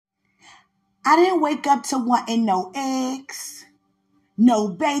I didn't wake up to wanting no eggs, no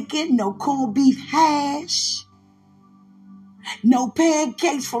bacon, no corned beef hash, no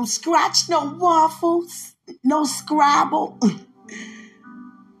pancakes from scratch, no waffles, no Scrabble,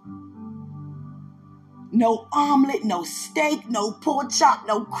 no omelet, no steak, no pork chop,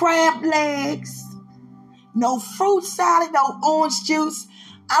 no crab legs, no fruit salad, no orange juice.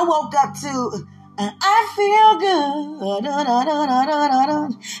 I woke up to, I feel good.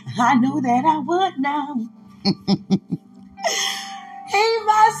 I know that I would now. Hey,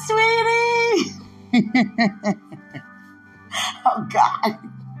 my sweetie. Oh, God.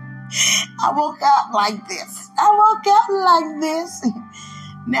 I woke up like this.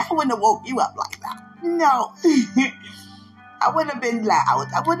 Now I wouldn't have woke you up like that. No. I wouldn't have been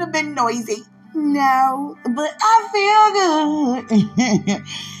loud. I wouldn't have been noisy. No. But I feel good.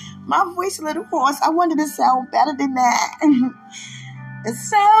 My voice a little hoarse. I wanted to sound better than that. It's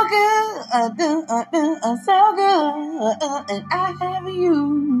so good. So good. And I have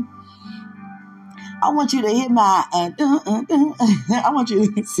you. I want you to hit my I want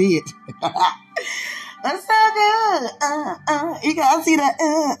you to see it. It's so good. You gotta see that.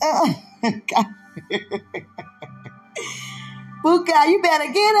 Buka, you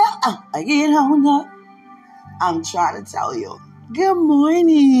better get up. Get on up. I'm trying to tell you. Good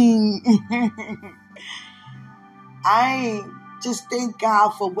morning. I just thank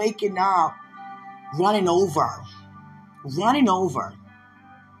God for waking up, running over.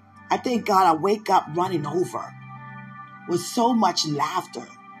 I thank God I wake up running over with so much laughter.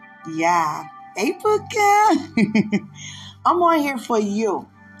 Yeah. Hey, Buka. I'm on here for you.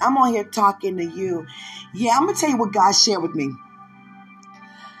 I'm on here talking to you. Yeah, I'm going to tell you what God shared with me.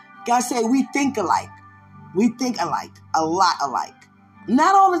 God said we think alike. We think alike. A lot alike.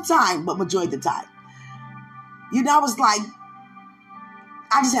 Not all the time, but majority of the time. You know, I was like,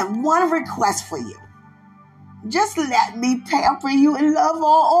 I just have one request for you. Just let me pamper you and love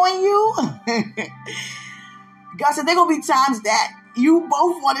on you. God said there going to be times that you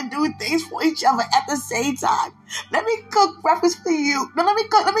both want to do things for each other at the same time. Let me cook breakfast for you. No, let me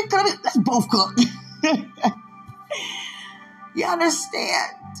cook. Let's both cook. You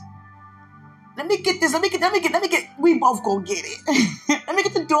understand? Let me get this. We both go get it. Let me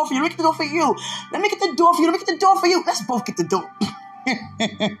get the door for you. Let me get the door for you. Let me get the door for you. Let me get the door for you. Let's both get the door.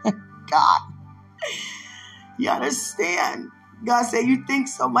 God. You understand? God said you think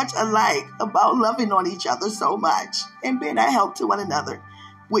so much alike about loving on each other so much and being a help to one another.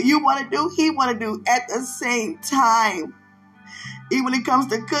 What you want to do, he want to do at the same time. Even when it comes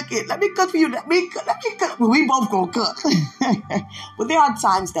to cooking, let me cook for you. Let me cook. We both gonna cook. But there are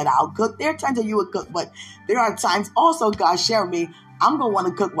times that I'll cook. There are times that you will cook. But there are times also God shared me, I'm gonna want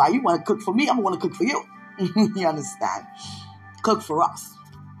to cook while you want to cook for me. I'm gonna want to cook for you. You understand? Cook for us.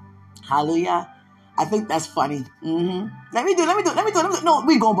 Hallelujah. I think that's funny. Let me do it. No,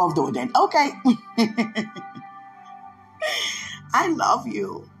 we gonna both do it then. Okay. I love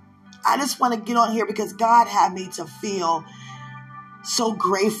you. I just want to get on here because God had me to feel so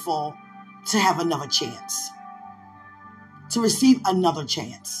grateful to have another chance, to receive another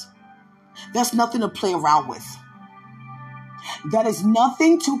chance. That's nothing to play around with. That is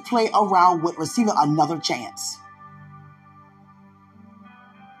nothing to play around with, receiving another chance.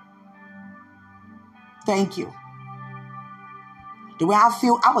 Thank you. The way I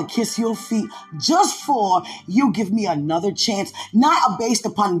feel, I would kiss your feet just for you give me another chance, not based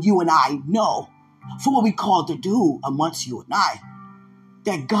upon you and I, no, for what we call to do amongst you and I.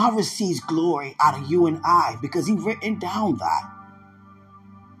 That God receives glory out of you and I because He's written down that.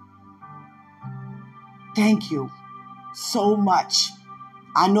 Thank you so much.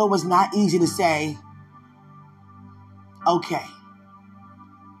 I know it was not easy to say, okay,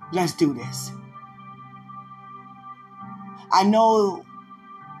 let's do this. I know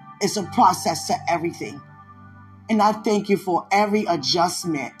it's a process to everything. And I thank you for every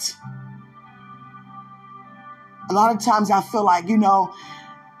adjustment. A lot of times I feel like,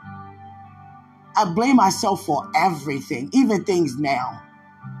 I blame myself for everything, even things now.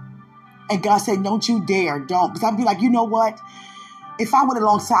 And God said, don't you dare, don't. Because I'd be like, you know what? If I went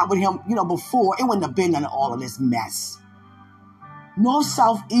alongside with him, before, it wouldn't have been none of all of this mess. North,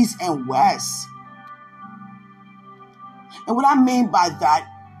 south, east, and west. And what I mean by that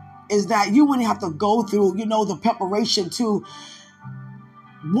is that you wouldn't have to go through, the preparation to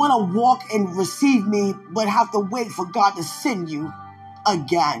want to walk and receive me, but have to wait for God to send you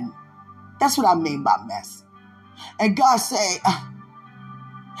again. That's what I mean by mess. And God say,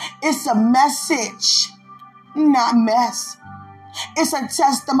 it's a message, not mess. It's a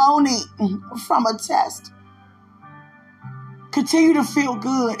testimony from a test. Continue to feel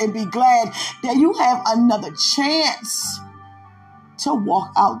good and be glad that you have another chance to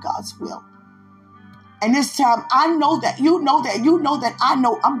walk out God's will. And this time, I know that you know that I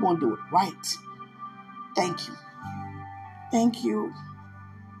know I'm going to do it right. Thank you. Thank you.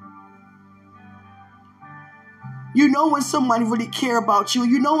 You know when someone really care about you.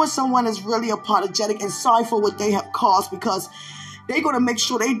 You know when someone is really apologetic and sorry for what they have caused, because they're going to make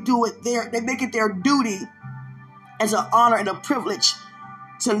sure they do it they make it their duty as an honor and a privilege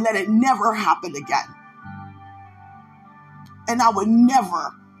to let it never happen again. And I would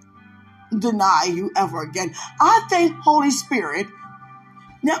never deny you ever again. I thank Holy Spirit.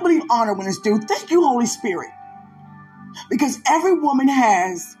 Not believe honor when it's due. Thank you, Holy Spirit. Because every woman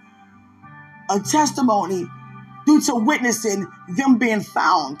has a testimony due to witnessing them being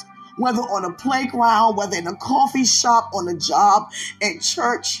found, whether on a playground, whether in a coffee shop, on a job, at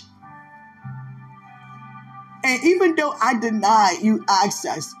church. And even though I denied you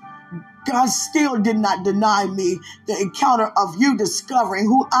access, God still did not deny me the encounter of you discovering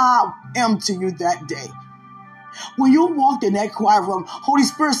who I am to you that day. When you walked in that quiet room, Holy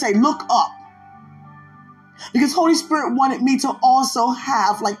Spirit said, look up. Because Holy Spirit wanted me to also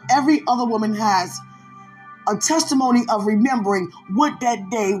have, like every other woman has, a testimony of remembering what that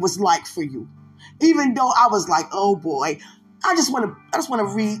day was like for you. Even though I was like, oh boy, I just want to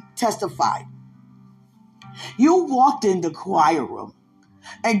re-testify. You walked in the choir room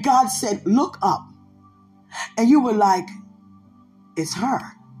and God said, look up. And you were like, it's her.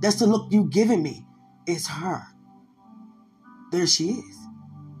 That's the look you giving me. It's her. There she is.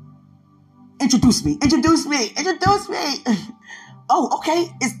 Introduce me. Oh, okay.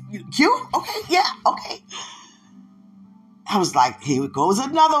 It's you? Okay, yeah, okay. I was like, here goes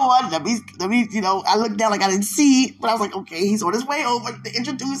another one. Let me, I looked down like I didn't see, but I was like, okay, he's on his way over to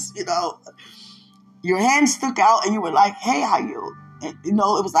introduce, Your hand stuck out and you were like, hey, how you? And, it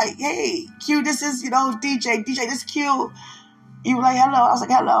was like, hey, Q, this is, DJ, this is Q. You were like, hello. I was like,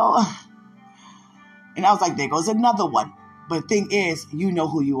 hello. And I was like, there goes another one. But the thing is, you know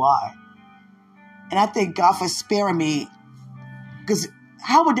who you are. And I thank God for sparing me, because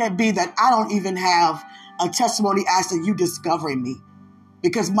how would that be that I don't even have a testimony as to you discovering me?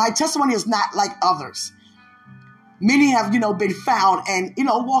 Because my testimony is not like others. Many have, been found and,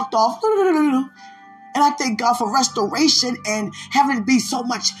 walked off. And I thank God for restoration and having it be so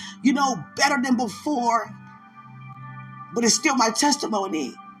much, better than before. But it's still my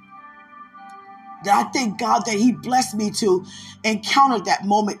testimony. That I thank God that He blessed me to encounter that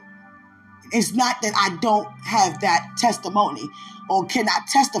moment. It's not that I don't have that testimony or cannot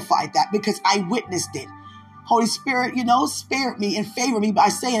testify that, because I witnessed it. Holy Spirit, spared me and favored me by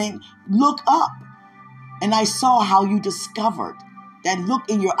saying, look up. And I saw how you discovered that look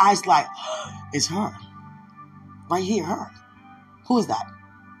in your eyes like, it's her. Right here, her. Who is that?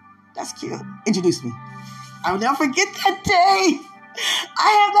 That's cute. Introduce me. I will never forget that day.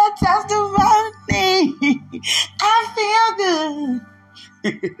 I have that testimony. I feel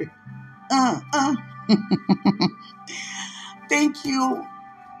good. Thank you.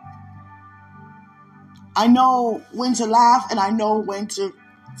 I know when to laugh and I know when to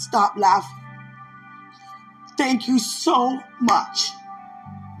stop laughing. Thank you so much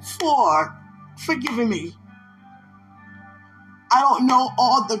for forgiving me. I don't know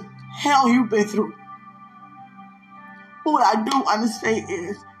all the hell you've been through. But what I do understand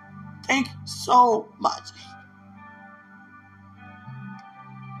is, thank you so much.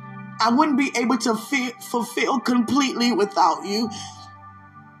 I wouldn't be able to fulfill completely without you.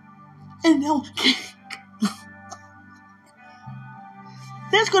 And now,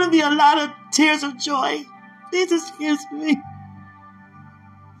 there's going to be a lot of tears of joy. Please excuse me.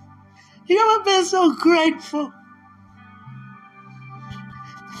 You ever been so grateful?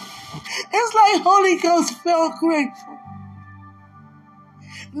 It's like Holy Ghost felt grateful.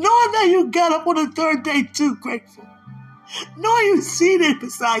 Knowing that you got up on the third day too grateful. Knowing you seated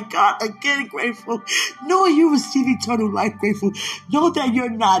beside God again grateful. Knowing you receive eternal life grateful. Know that you're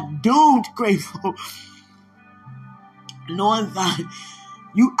not doomed grateful. Knowing that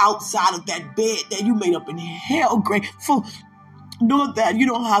you outside of that bed that you made up in hell grateful. Knowing that you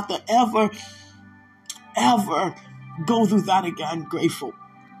don't have to ever go through that again grateful.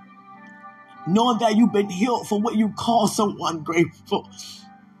 Knowing that you've been healed for what you call someone grateful.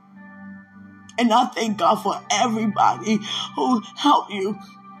 And I thank God for everybody who helped you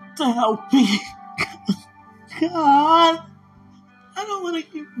to help me. God, I don't want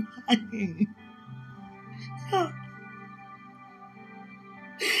to keep crying.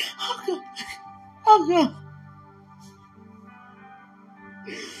 Oh God. Oh God.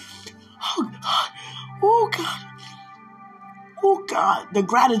 Oh God. Oh God. Oh God, the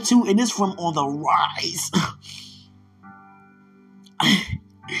gratitude, and it's from on the rise.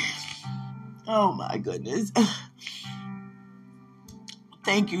 Oh my goodness.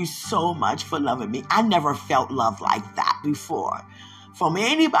 Thank you so much for loving me. I never felt love like that before. From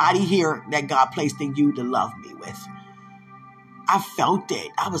anybody here that God placed in you to love me with. I felt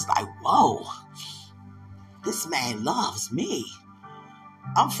it. I was like, whoa, this man loves me.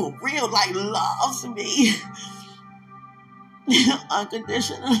 I'm for real, like loves me.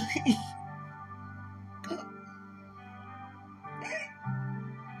 Unconditionally.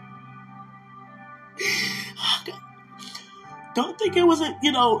 Don't think it was,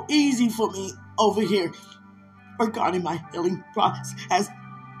 easy for me over here regarding my healing process.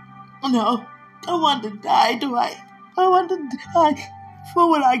 No, I want to die, do I? I want to die for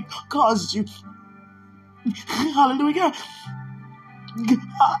what I caused you. Hallelujah.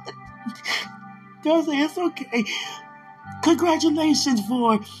 God say it's okay. Congratulations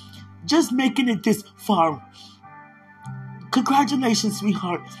for just making it this far. Congratulations,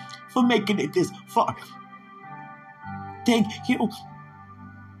 sweetheart, for making it this far. Thank you.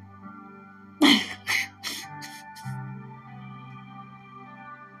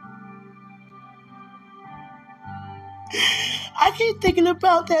 I keep thinking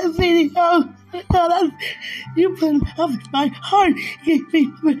about that video. God, you put up my heart.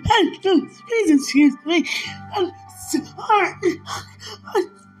 Please excuse me. Heart.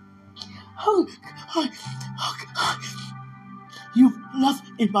 Oh, God. You love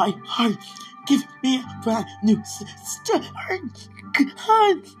in my heart. Give me a brand new start.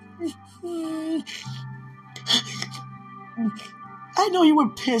 God. I know you were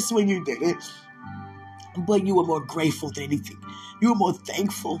pissed when you did it, but you were more grateful than anything. You were more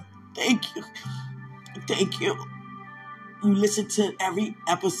thankful. Thank you. Thank you. You listen to every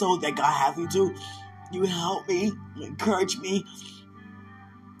episode that God have you do. You help me. You encourage me.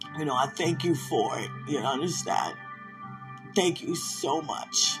 I thank you for it. You understand? Thank you so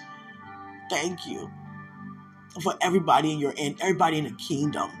much. Thank you for everybody everybody in the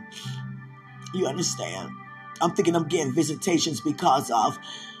kingdom. You understand? I'm thinking I'm getting visitations because of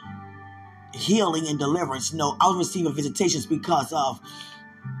healing and deliverance. No, I was receiving visitations because of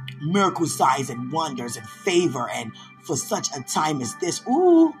miracle signs and wonders and favor, and for such a time as this.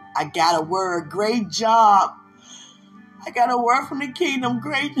 Ooh, I got a word. Great job. I got a word from the kingdom.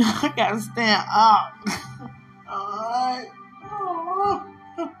 Great. I got to stand up. All right.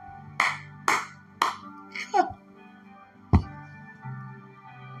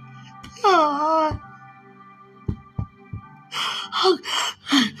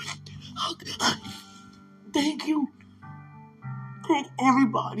 Thank you. Thank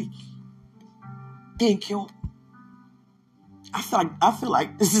everybody. Thank you. I feel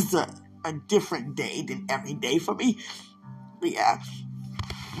like this is a different day than every day for me. But yeah.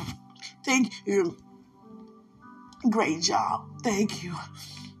 Thank you. Great job. Thank you.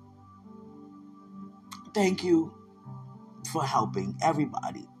 Thank you for helping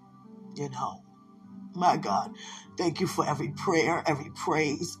everybody. My God. Thank you for every prayer, every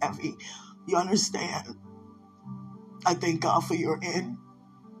praise, you understand? I thank God for your end.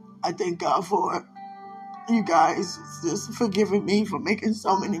 I thank God for you guys just forgiving me for making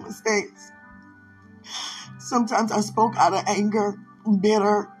so many mistakes. Sometimes I spoke out of anger,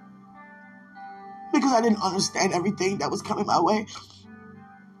 bitter, because I didn't understand everything that was coming my way.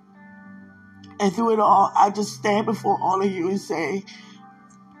 And through it all, I just stand before all of you and say,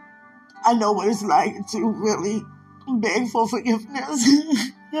 I know what it's like to really beg for forgiveness.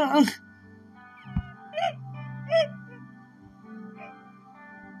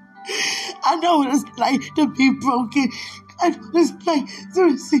 I know what it's like to be broken. I know what it's like to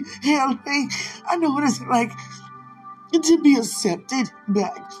receive healing. I know what it's like to be accepted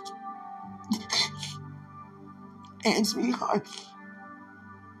back. And sweetheart,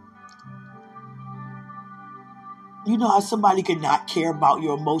 you know how somebody could not care about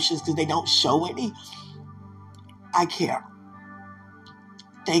your emotions because they don't show any? I care.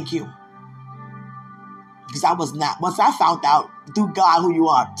 Thank you. Because I was not. Once I found out through God who you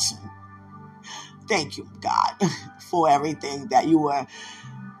are, thank you, God, for everything that you were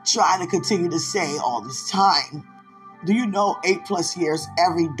trying to continue to say all this time. Do you know 8+ years,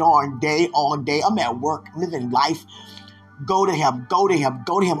 every darn day, all day, I'm at work, living life, go to him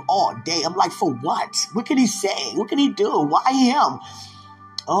all day. I'm like, for what? What can he say? What can he do? Why him?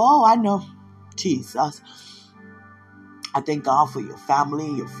 Oh, I know. Jesus. I thank God for your family,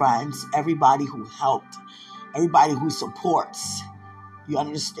 your friends, everybody who helped, everybody who supports. You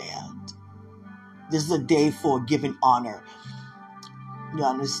understand? This is a day for giving honor. You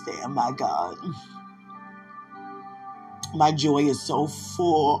understand, my God. My joy is so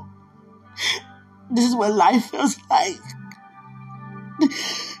full. This is what life feels like.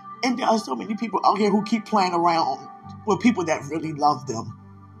 And there are so many people out here who keep playing around with people that really love them.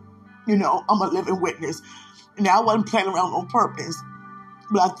 You know, I'm a living witness. Now, I wasn't playing around on purpose,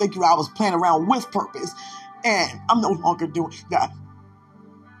 but I think I was playing around with purpose. And I'm no longer doing that.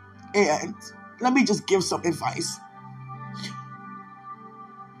 And let me just give some advice.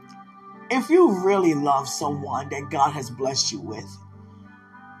 If you really love someone that God has blessed you with,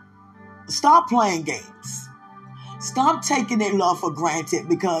 stop playing games. Stop taking their love for granted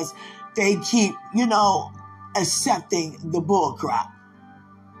because they keep, accepting the bull crap.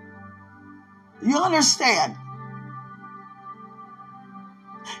 You understand?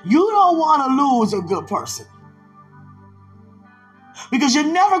 You don't want to lose a good person. Because you're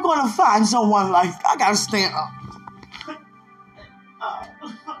never going to find someone like, I got to stand up. Oh,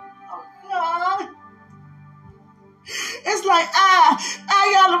 God. It's like,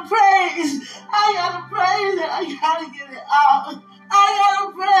 I got to praise. I got to praise it. I got to get it out. I got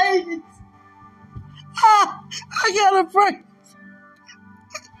to praise it. I got to praise.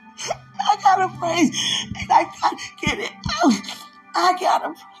 I got to praise. And I got to get it out. I got to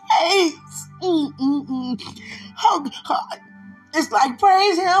praise. Oh, God. It's like,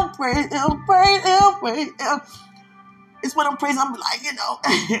 praise him, praise him, praise him, praise him. It's when I'm praising, I'm like,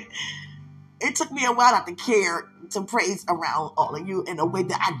 it took me a while not to care to praise around all of you in a way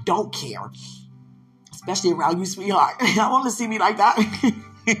that I don't care. Especially around you, sweetheart. I want to see me like that.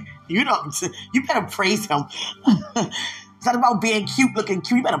 You better praise him. It's not about being cute, looking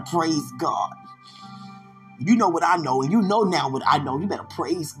cute. You better praise God. You know what I know, and you know now what I know. You better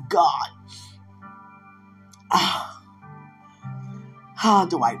praise God.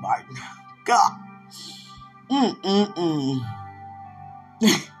 Dwight Martin. God.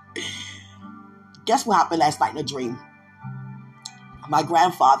 Guess what happened last night in a dream? My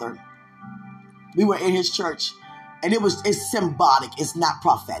grandfather, we were in his church, and it's symbolic. It's not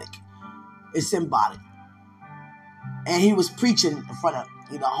prophetic. It's symbolic. And he was preaching in front of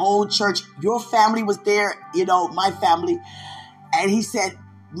the whole church. Your family was there, my family. And he said,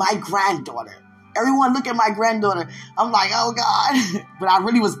 my granddaughter. Everyone look at my granddaughter. I'm like, oh, God. But I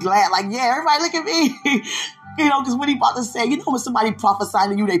really was glad. Like, yeah, everybody look at me. Because what he about to say, when somebody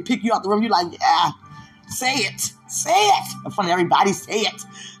prophesying to you, they pick you out the room. You're like, yeah, say it. Say it. In front of everybody, say it.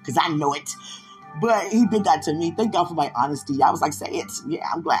 Because I know it. But he did that to me. Thank God for my honesty. I was like, say it. Yeah,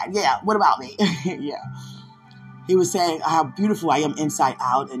 I'm glad. Yeah, what about me? Yeah. He was saying how beautiful I am inside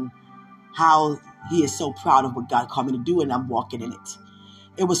out and how he is so proud of what God called me to do, and I'm walking in it.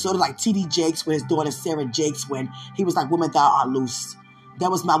 It was sort of like T.D. Jakes with his daughter Sarah Jakes when he was like, woman, thou art loose. That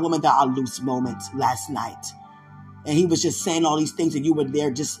was my woman, thou art loose moment last night. And he was just saying all these things, and you were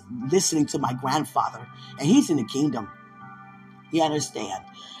there just listening to my grandfather. And he's in the kingdom. You understand?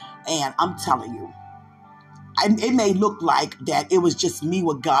 And I'm telling you, it may look like that it was just me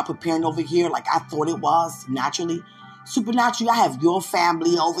with God preparing over here like I thought it was naturally. Supernaturally, I have your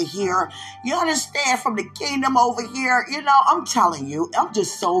family over here. You understand? From the kingdom over here. I'm telling you, I'm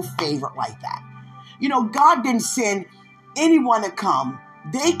just so favored like that. God didn't send anyone to come.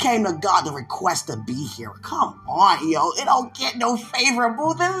 They came to God to request to be here. Come on, It don't get no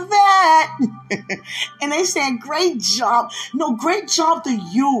favorable than that. And they said, great job. No, great job to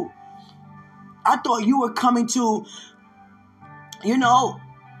you. I thought you were coming to,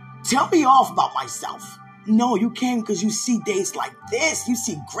 tell me off about myself. No, you came because you see days like this. You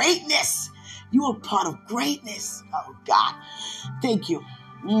see greatness. You are part of greatness. Oh, God. Thank you.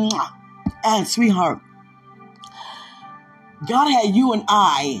 And, sweetheart, God had you and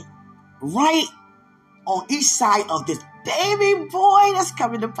I right on each side of this baby boy that's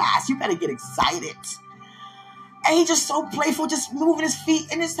coming to pass. You better get excited. And he's just so playful, just moving his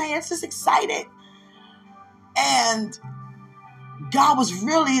feet and his hands, just excited. And God was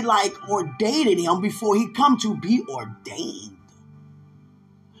really like ordaining him before he come to be ordained.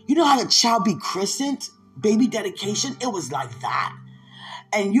 You know how a child be christened? Baby dedication? It was like that.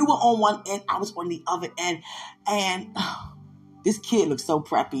 And you were on one end, I was on the other end. And this kid looks so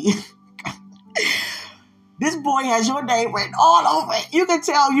preppy. This boy has your name written all over it. You can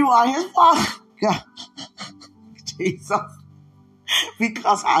tell you are his father. Jesus.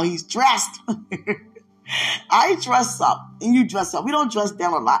 Because how he's dressed. I dress up and you dress up. We don't dress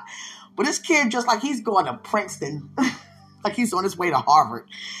down a lot. But this kid dressed like he's going to Princeton. Like he's on his way to Harvard.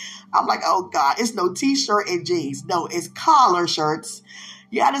 I'm like, oh, God, it's no T-shirt and jeans. No, it's collar shirts.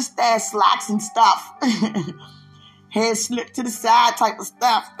 You understand? Slacks and stuff. Head slipped to the side type of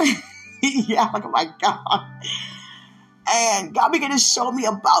stuff. Yeah, I'm like, oh, my God. And God began to show me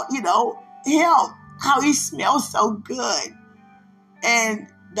about, him. how he smells so good. And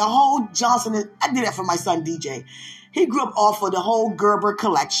the whole Johnson, I did that for my son DJ. He grew up off of the whole Gerber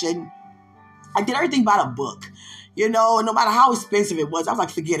collection. I did everything by the book. No matter how expensive it was, I was like,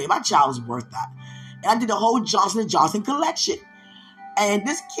 forget it. My child was worth that. And I did the whole Johnson & Johnson collection. And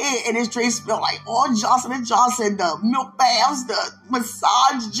this kid in his dream smelled like all Johnson & Johnson, the milk baths, the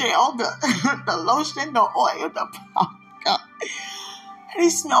massage gel, the lotion, the oil, the powder. And he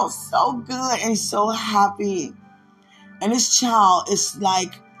smelled so good and so happy. And this child is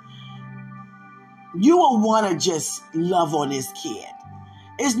like, you will want to just love on this kid.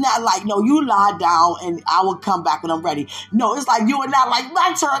 It's not like, no, you lie down and I will come back when I'm ready. No, it's like you are not like,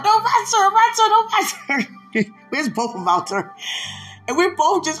 my turn, no, my turn. Where's both of our turn? And we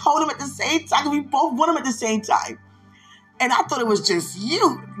both just hold him at the same time. We both want him at the same time. And I thought it was just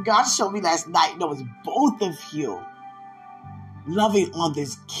you. God showed me last night, no, it's both of you loving on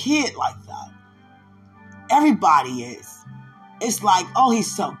this kid like that. Everybody is. It's like, oh,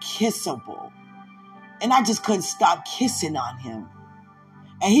 he's so kissable. And I just couldn't stop kissing on him.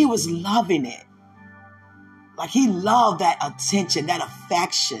 And he was loving it. Like he loved that attention, that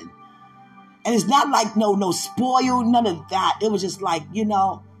affection. And it's not like no spoiled, none of that. It was just like,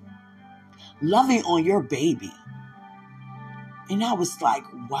 loving on your baby. And I was like,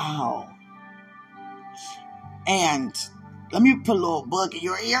 wow. And let me put a little bug in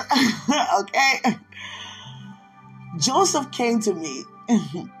your ear, okay? Joseph came to me.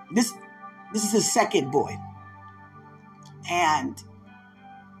 This is his second boy. And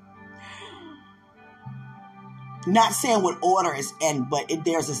not saying what order is in, but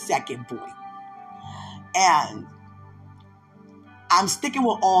there's a second boy. And I'm sticking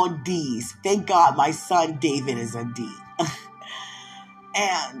with all D's. Thank God my son David is a D.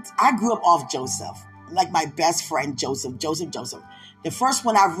 And I grew up off Joseph. Like my best friend Joseph. The first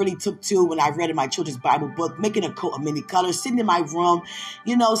one I really took to when I read in my children's Bible book, making a coat of many colors, sitting in my room,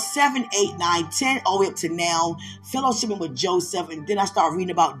 7, 8, 9, 10, all the way up to now, fellowshipping with Joseph. And then I started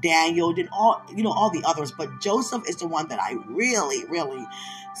reading about Daniel, then all the others. But Joseph is the one that I really, really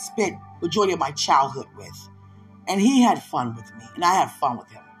spent majority of my childhood with. And he had fun with me, and I had fun with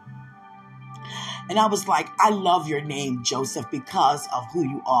him. And I was like, I love your name, Joseph, because of who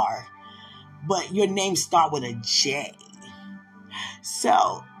you are. But your name starts with a J.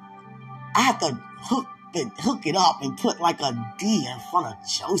 So I have to hook it up and put like a D in front of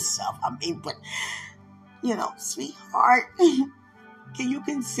Joseph. But sweetheart, can you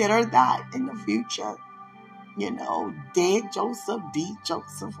consider that in the future? D Joseph, D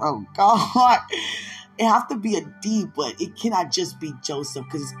Joseph. Oh God. It has to be a D, but it cannot just be Joseph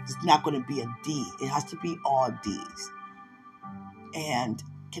because it's not going to be a D. It has to be all D's. And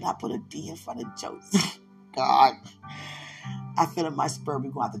can I put a D in front of Joseph? God. I feel in my spirit we're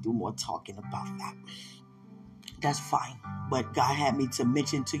going to have to do more talking about that. That's fine. But God had me to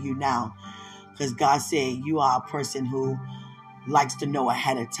mention to you now because God said you are a person who likes to know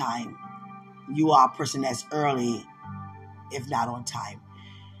ahead of time. You are a person that's early, if not on time.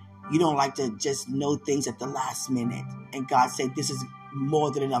 You don't like to just know things at the last minute. And God said this is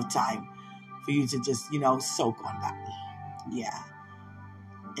more than enough time for you to just, soak on that. Yeah.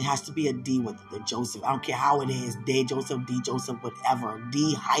 It has to be a D with the Joseph. I don't care how it is. D Joseph, D Joseph, whatever.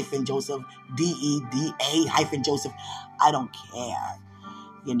 D hyphen Joseph, D-E-D-A hyphen Joseph. I don't care.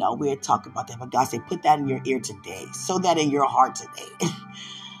 We'll talk about that. But God said, put that in your ear today. Sow that in your heart today.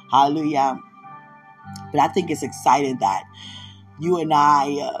 Hallelujah. But I think it's exciting that you and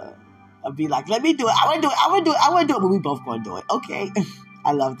I be like, let me do it. I want to do it. But we both going to do it. Okay.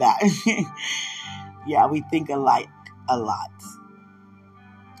 I love that. Yeah, we think alike a lot.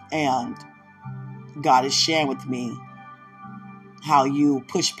 And God is sharing with me how you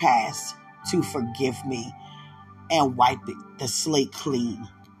push past to forgive me and wipe the slate clean.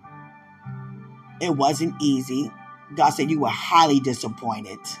 It wasn't easy. God said you were highly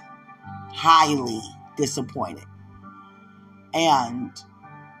disappointed. Highly disappointed. And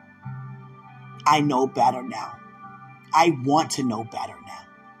I know better now. I want to know better now.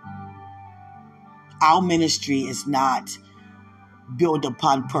 Our ministry is not built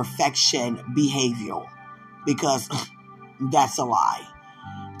upon perfection behavioral because that's a lie.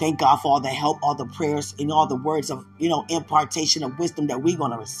 Thank God for all the help, all the prayers, and all the words of, impartation of wisdom that we're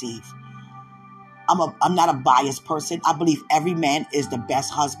going to receive. I'm not a biased person. I believe every man is the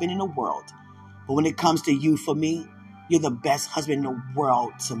best husband in the world. But when it comes to you, for me, you're the best husband in the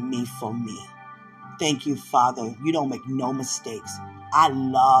world to me, for me. Thank you, Father. You don't make no mistakes. I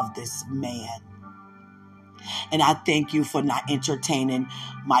love this man. And I thank you for not entertaining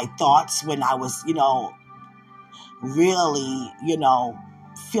my thoughts when I was, really,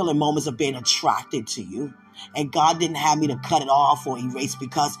 feeling moments of being attracted to you. And God didn't have me to cut it off or erase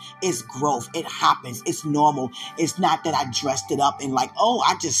because it's growth. It happens. It's normal. It's not that I dressed it up and like, oh,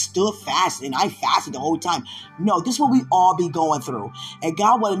 I just stood fast and I fasted the whole time. No, this is what we all be going through. And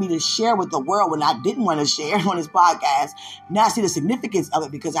God wanted me to share with the world when I didn't want to share on his podcast. Now I see the significance of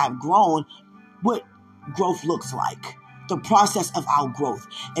it because I've grown what growth looks like. The process of our growth.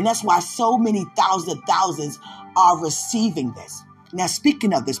 And that's why so many thousands are receiving this. Now,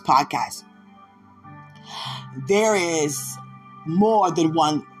 speaking of this podcast, there is more than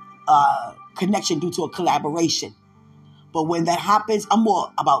one connection due to a collaboration. But when that happens, I'm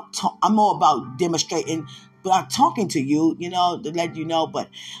more about demonstrating, but I'm talking to you, to let you know, but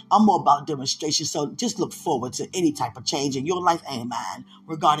I'm more about demonstration. So just look forward to any type of change in your life and mine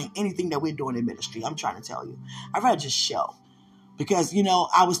regarding anything that we're doing in ministry. I'm trying to tell you. I'd rather just show. Because,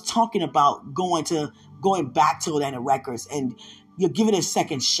 I was talking about going back to Atlantic Records and you're giving it a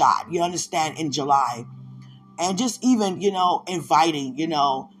second shot. You understand, in July. And just even, inviting,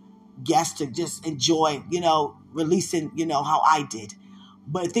 guests to just enjoy, releasing, how I did.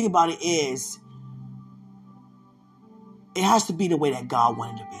 But the thing about it is, it has to be the way that God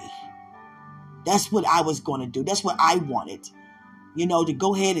wanted to be. That's what I was going to do. That's what I wanted, to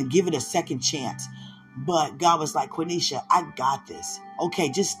go ahead and give it a second chance. But God was like, Quenisha, I got this. Okay,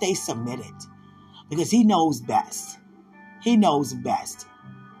 just stay submitted. Because he knows best. He knows best.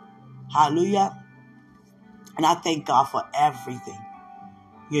 Hallelujah. And I thank God for everything.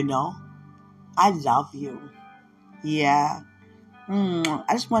 I love you. Yeah.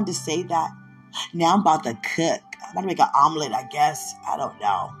 I just wanted to say that. Now I'm about to cook. I'm about to make an omelet, I guess. I don't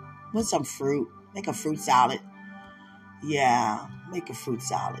know. With some fruit. Make a fruit salad. Yeah. Make a fruit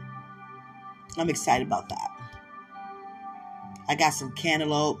salad. I'm excited about that. I got some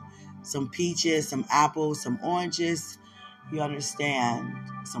cantaloupe, some peaches, some apples, some oranges. You understand?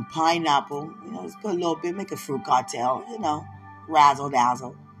 Some pineapple. Just put a little bit, make a fruit cocktail, razzle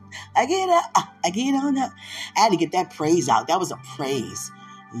dazzle. I get on that. I had to get that praise out. That was a praise.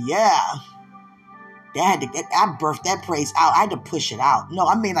 Yeah. I birthed that praise out. I had to push it out. No,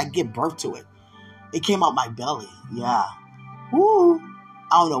 I mean like give birth to it. It came out my belly. Yeah. Woo.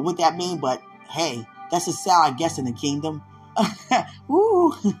 I don't know what that means, but hey, that's a sound, I guess, in the kingdom.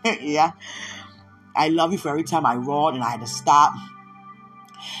 Woo. Yeah. I love you for every time I roared and I had to stop.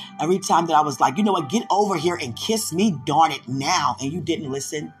 Every time that I was like, you know what, get over here and kiss me, darn it, now. And you didn't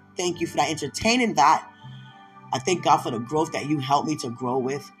listen. Thank you for that, entertaining that. I thank God for the growth that you helped me to grow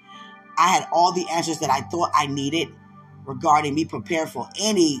with. I had all the answers that I thought I needed regarding me preparing for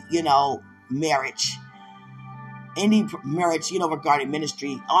any, marriage. Any marriage, regarding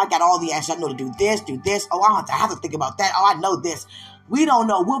ministry. Oh, I got all the answers. I know to do this. Oh, I have to think about that. Oh, I know this. We don't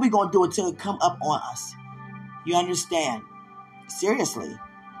know what we're going to do until it come up on us. You understand? Seriously.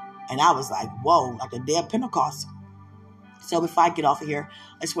 And I was like, whoa, like the day of Pentecost. So before I get off of here,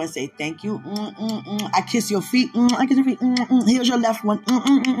 I just want to say thank you. I kiss your feet. I kiss your feet. Here's your left one.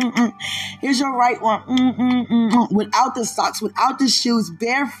 Here's your right one. Without the socks, without the shoes,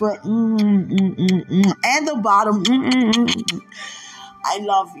 barefoot. And the bottom. I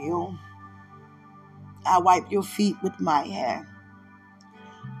love you. I wipe your feet with my hair.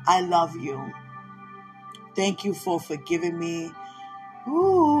 I love you. Thank you for forgiving me.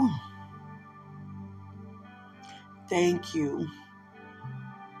 Ooh. Thank you.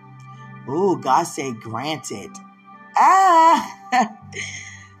 Ooh, God said granted.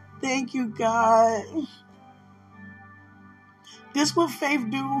 Thank you, God. This what faith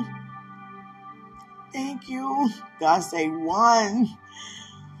do. Thank you. God say one.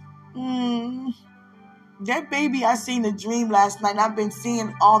 That baby I seen a dream last night, and I've been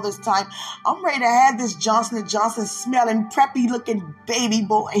seeing all this time. I'm ready to have this Johnson & Johnson smelling, preppy looking baby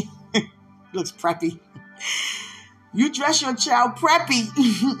boy. Looks preppy. You dress your child preppy.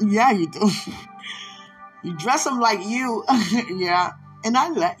 Yeah, you do. You dress him like you. Yeah. And I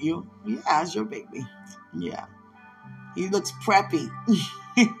let you. Yeah, it's your baby. Yeah. He looks preppy.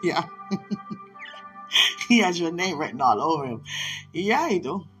 Yeah. He has your name written all over him. Yeah, he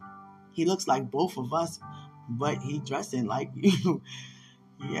do. He looks like both of us, but he dressing like you.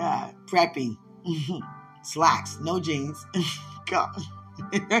 Yeah, preppy. Slacks, no jeans. God.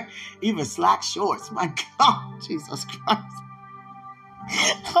 Even slack shorts. My God, Jesus Christ.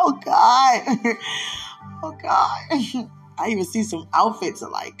 Oh God. Oh God. I even see some outfits are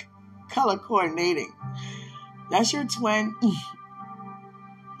like color coordinating. That's your twin.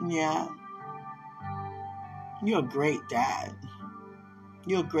 Yeah. You're a great dad.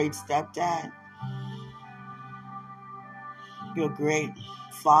 You're a great stepdad. You're a great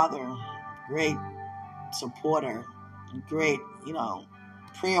father. Great supporter. Great,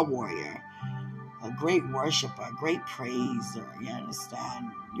 prayer warrior, a great worshiper, a great praiser. You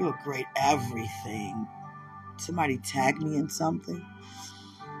understand? You're a great everything. Somebody tag me in something.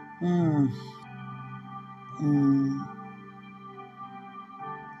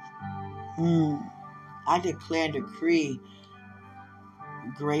 I declare and decree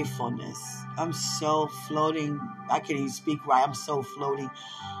gratefulness. I'm so floating. I can't even speak right. I'm so floating.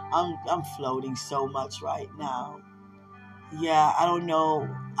 I'm floating so much right now. Yeah, I don't know.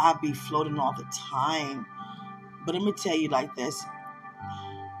 I be floating all the time. But let me tell you like this.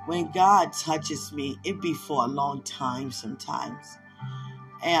 When God touches me, it be for a long time sometimes.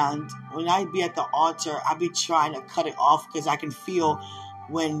 And when I be at the altar, I be trying to cut it off because I can feel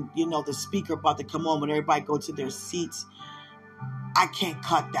when, the speaker about to come on, when everybody go to their seats, I can't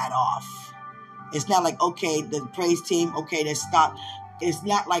cut that off. It's not like, okay, the praise team, okay, they stop. It's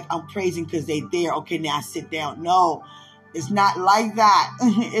not like I'm praising because they there. Okay, now I sit down. No, it's not like that.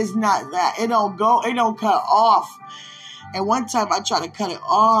 It's not that. It don't cut off. And one time I tried to cut it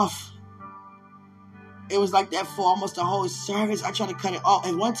off. It was like that for almost the whole service. I tried to cut it off.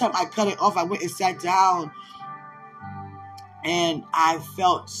 And one time I cut it off, I went and sat down. And I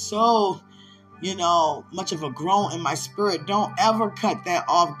felt so, much of a groan in my spirit. Don't ever cut that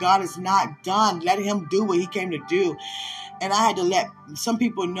off. God is not done. Let him do what he came to do. And I had to let some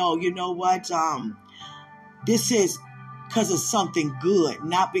people know, you know what? This is because of something good,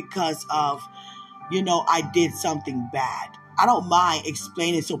 not because of, I did something bad. I don't mind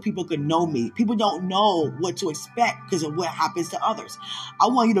explaining so people can know me. People don't know what to expect because of what happens to others. I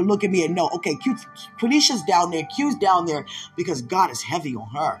want you to look at me and know, okay, Quenisha's down there, Q's down there because God is heavy on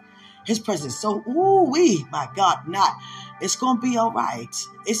her. His presence is so, my God, not. It's going to be all right.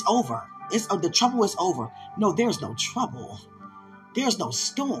 It's over. The trouble is over. No, there's no trouble. There's no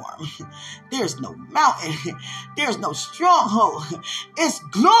storm. There's no mountain. There's no stronghold. It's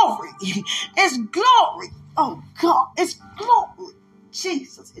glory. It's glory. Oh, God. It's glory.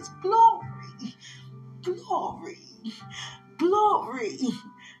 Jesus, it's glory. Glory. Glory.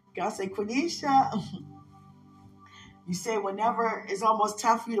 God said, Quenisha, you say whenever it's almost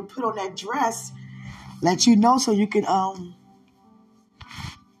time for you to put on that dress, let you know so you can,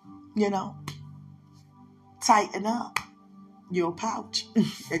 tighten up your pouch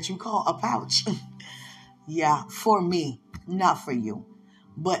that you call a pouch. Yeah, for me, not for you,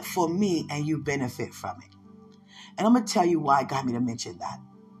 but for me, and you benefit from it. And I'm going to tell you why God me to mention that.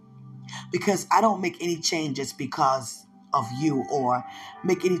 Because I don't make any changes because of you or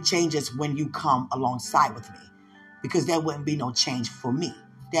make any changes when you come alongside with me. Because there wouldn't be no change for me.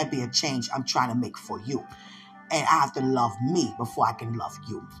 There'd be a change I'm trying to make for you. And I have to love me before I can love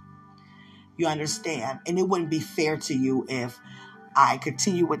you. You understand? And it wouldn't be fair to you if I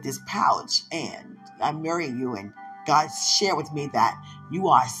continue with this pouch and I marry you and God shared with me that you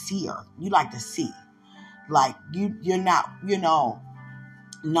are a seer. You like to see. Like you're not,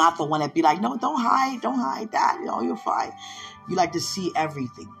 not the one that be like, no, don't hide that. You're fine. You like to see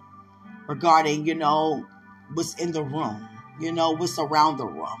everything regarding, what's in the room, what's around the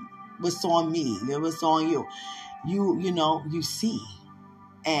room, what's on me, what's on you. You see.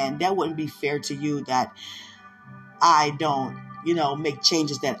 And that wouldn't be fair to you that I don't, make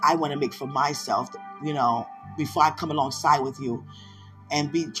changes that I want to make for myself, before I come alongside with you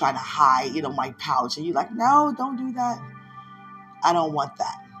and be trying to hide, my pouch. And you're like, no, don't do that. I don't want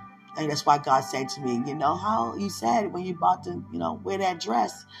that. And that's why God said to me, how you said when you about to, wear that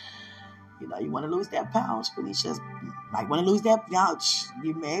dress, you want to lose that pouch, but he just might want to lose that pouch.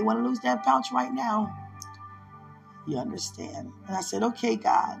 You may want to lose that pouch right now. You understand? And I said, okay,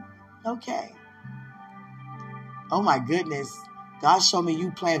 God, okay. Oh my goodness. God showed me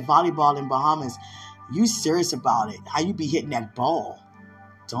you playing volleyball in Bahamas. You serious about it. How you be hitting that ball.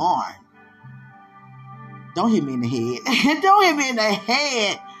 Darn. Don't hit me in the head. Don't hit me in the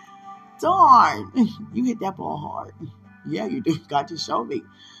head. Darn. You hit that ball hard. Yeah, you do. God just showed me.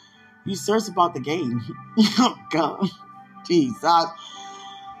 You serious about the game. Oh, God. Jesus.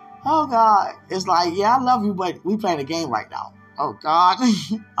 Oh, God. It's like, yeah, I love you, but we playing a game right now. Oh, God.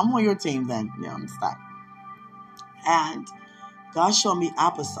 I'm on your team then. You understand? And God showed me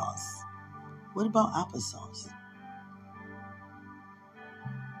applesauce. What about applesauce?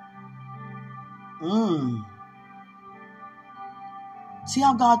 See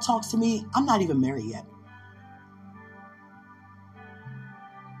how God talks to me? I'm not even married yet.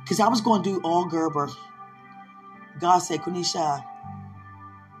 Because I was going to do all Gerber. God said, Quenisha,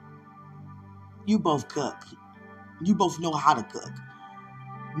 you both cook. You both know how to cook.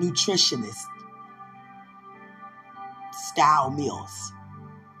 Nutritionist. Style meals.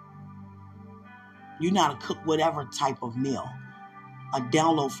 You know how to cook whatever type of meal. a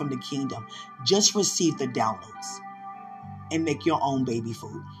download from the kingdom. Just receive the downloads and make your own baby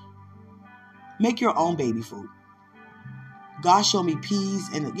food. Make your own baby food. God showed me peas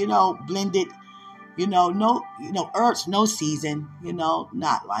and, blended, no, herbs, no season, not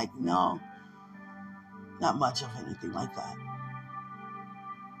much of anything like that.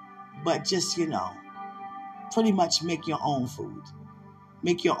 But just, pretty much make your own food.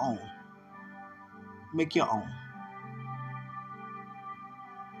 Make your own. Make your own.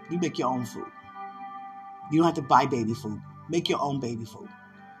 You make your own food. You don't have to buy baby food. Make your own baby food.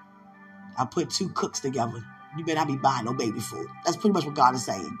 I put 2 cooks together. You better not be buying no baby food. That's pretty much what God is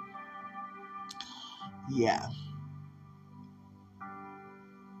saying. Yeah.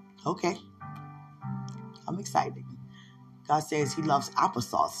 Okay. I'm excited. God says he loves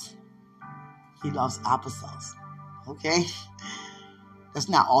applesauce. He loves applesauce. Okay? That's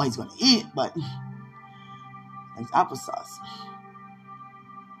not all he's going to eat, but it's applesauce.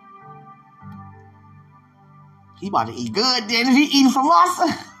 He about to eat good then if he eating from us.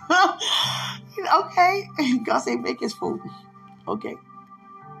 Okay. God say make his food. Okay.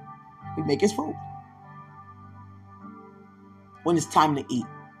 We make his food. When it's time to eat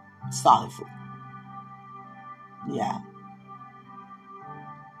solid food. Yeah.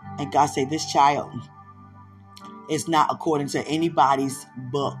 And God say this child is not according to anybody's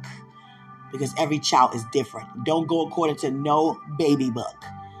book. Because every child is different. Don't go according to no baby book.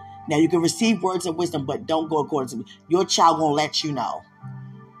 Now you can receive words of wisdom, but don't go according to your child won't let you know.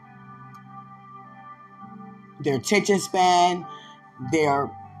 Their attention span, their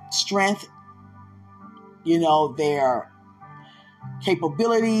strength, their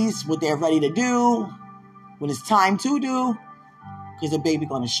capabilities, what they're ready to do, when it's time to do, because the baby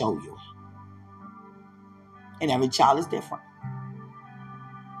going to show you. And every child is different.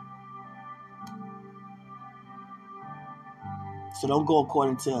 So don't go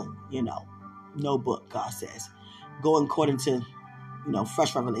according to, no book, God says. Go according to,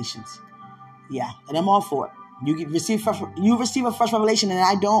 fresh revelations. Yeah, and I'm all for it. You receive a fresh revelation and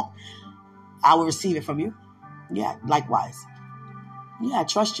I don't, I will receive it from you. Yeah, likewise. Yeah, I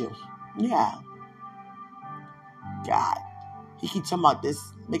trust you. Yeah. God, he keeps talking about this,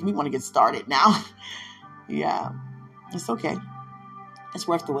 making me want to get started now. Yeah, it's okay. It's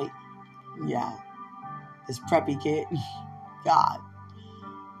worth the wait. Yeah, this preppy kid. God,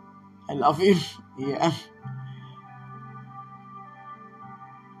 I love you. Yeah.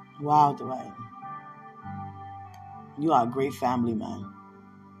 Wow, Dwayne. You are a great family, man.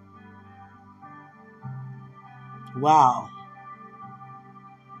 Wow.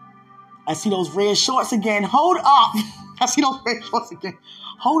 I see those red shorts again. Hold up. I see those red shorts again.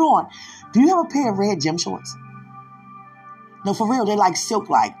 Hold on. Do you have a pair of red gym shorts? No, for real. They're like silk,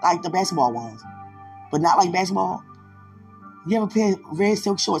 like the basketball ones. But not like basketball. You have a pair of red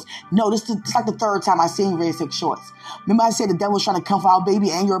silk shorts? No, this is like the 3rd time I've seen red silk shorts. Remember I said the devil's trying to come for our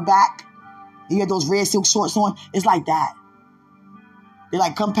baby and your back? You had those red silk shorts on? It's like that. They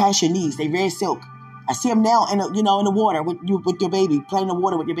like come past your knees. They red silk. I see them now in the water with your baby, playing in the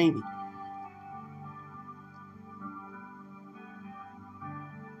water with your baby.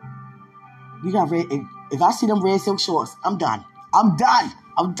 You got red. If I see them red silk shorts, I'm done. I'm done.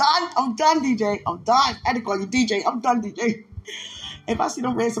 I'm done. I'm done, DJ. I'm done. I had to call you DJ. I'm done, DJ. If I see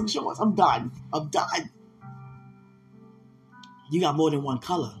them red silk shorts, I'm done. I'm done. You got more than one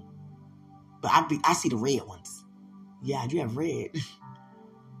color. But I see the red ones. Yeah, you have red. Can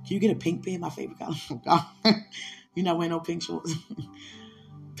you get a pink pen? My favorite color. You're not wearing no pink shorts.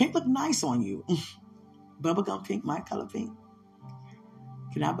 Pink look nice on you. Bubblegum pink, my color pink.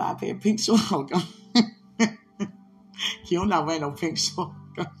 Can I buy a pair of pink shorts? You're not wearing no pink shorts.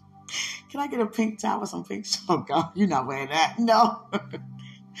 Can I get a pink tie with some pink shorts? You're not wearing that. No.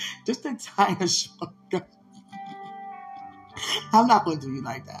 Just a tie and short. I'm not going to do you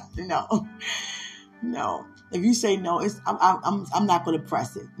like that. No. If you say no, I'm not going to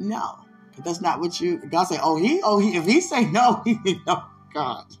press it. No. If that's not what you, God say, if he say no, he may no.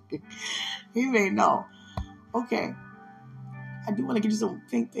 God. He may no. Okay. I do want to get you some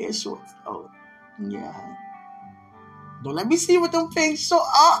pink pair of shorts. Oh, yeah. Don't let me see with them pink shorts.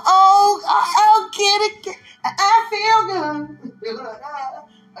 Get it. I feel good.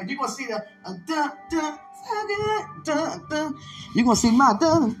 You're going to see the dun, dun, so good, dun, dun. You're going to see my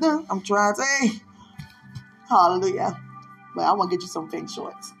dun, dun. I'm trying to say, hallelujah. But I want to get you some pink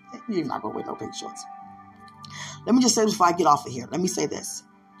shorts. You're not going to wear no pink shorts. Let me just say this before I get off of here. Let me say this.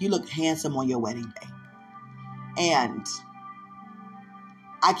 You look handsome on your wedding day. And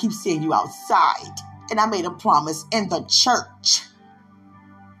I keep seeing you outside. And I made a promise in the church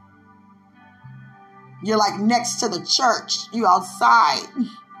You're like next to the church. You outside.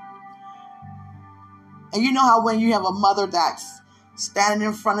 And you know how when you have a mother that's standing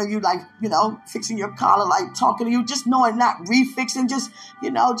in front of you, like, fixing your collar, like talking to you, just knowing, not refixing, just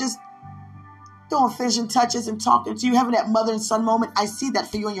doing finishing touches and talking to you, having that mother and son moment. I see that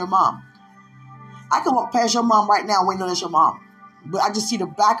for you and your mom. I can walk past your mom right now when you know that's your mom. But I just see the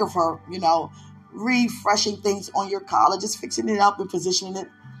back of her, refreshing things on your collar, just fixing it up and positioning it.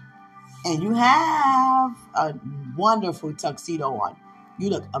 And you have a wonderful tuxedo on. You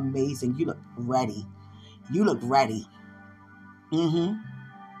look amazing. You look ready. You look ready.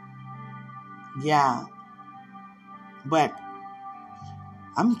 Yeah. But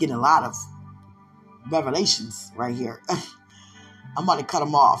I'm getting a lot of revelations right here. I'm about to cut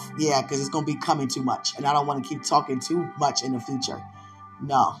them off. Yeah, because it's going to be coming too much. And I don't want to keep talking too much in the future.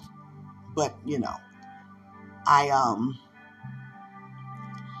 No. But, I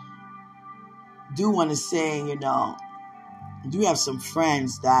do want to say, do have some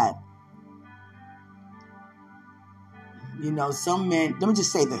friends that, some men, let me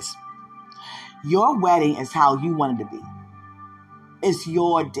just say this. Your wedding is how you want it to be. It's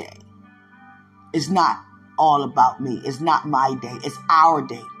your day. It's not all about me. It's not my day. It's our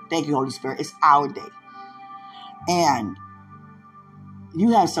day. Thank you, Holy Spirit. It's our day. And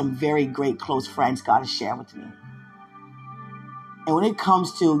you have some very great close friends God has shared with me. And when it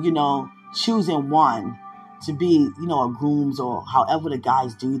comes to, choosing one to be, a groom's or however the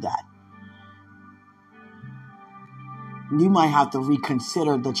guys do that, you might have to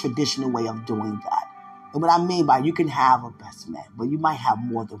reconsider the traditional way of doing that. And what I mean by you can have a best man, but you might have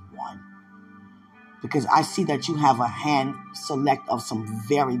more than one. Because I see that you have a hand select of some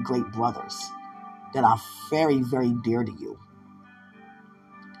very great brothers that are very, very dear to you.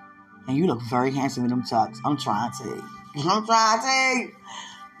 And you look very handsome in them tucks. I'm trying to.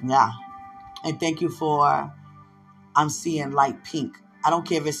 Yeah. And thank you for, I'm seeing light pink. I don't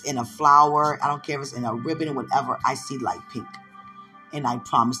care if it's in a flower. I don't care if it's in a ribbon or whatever. I see light pink. And I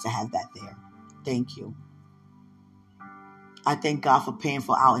promise to have that there. Thank you. I thank God for paying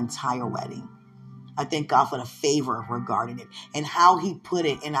for our entire wedding. I thank God for the favor regarding it and how he put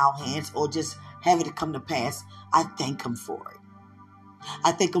it in our hands or just have it come to pass. I thank him for it.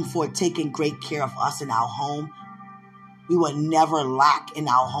 I thank him for taking great care of us in our home. We will never lack in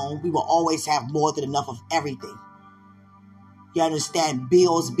our home. We will always have more than enough of everything. You understand?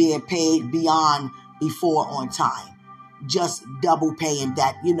 Bills being paid before on time. Just double paying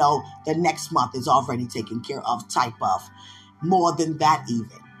that, the next month is already taken care of type of. More than that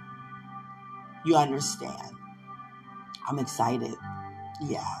even. You understand? I'm excited.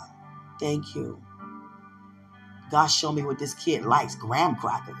 Yeah. Thank you. God showed me what this kid likes. Graham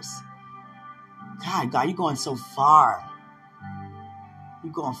crackers. God, you're going so far.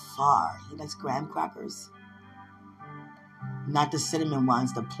 You're going far. He likes graham crackers. Not the cinnamon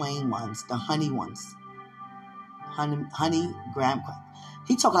ones, the plain ones, the honey ones. Honey graham crackers.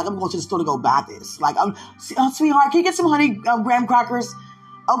 He talking like I'm going to the store to go buy this. Like, sweetheart, can you get some honey graham crackers?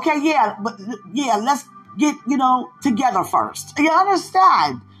 Okay, yeah, but yeah, let's get, together first. You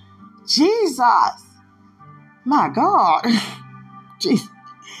understand? Jesus. My God. Jesus.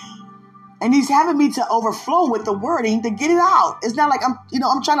 And he's having me to overflow with the wording to get it out. It's not like I'm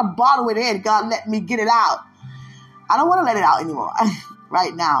trying to bottle it in. God, let me get it out. I don't want to let it out anymore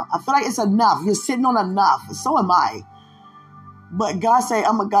right now. I feel like it's enough. You're sitting on enough. So am I. But God say,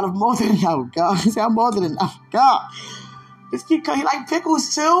 I'm a God of more than enough. God say, I'm more than enough. God. This kid, he likes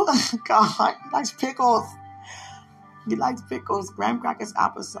pickles too. God, he likes pickles. He likes pickles, graham crackers,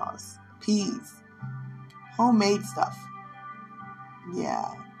 applesauce, peas, homemade stuff. Yeah.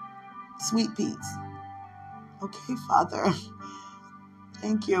 Sweet peas. Okay, Father.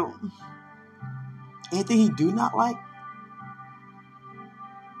 Thank you. Anything he do not like?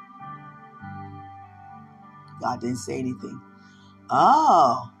 God didn't say anything.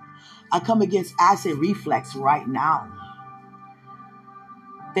 Oh, I come against acid reflux right now.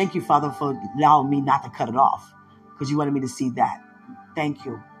 Thank you, Father, for allowing me not to cut it off because you wanted me to see that. Thank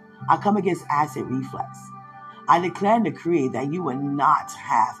you. I come against acid reflux. I declare and decree that you will not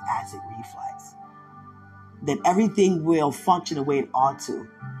have acid reflux. That everything will function the way it ought to.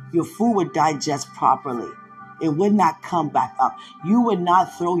 Your food would digest properly. It would not come back up. You would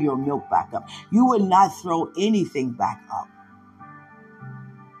not throw your milk back up. You would not throw anything back up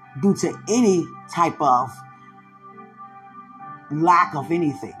due to any type of lack of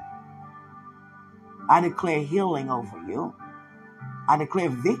anything. I declare healing over you. I declare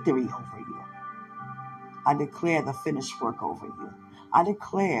victory over you. I declare the finished work over you. I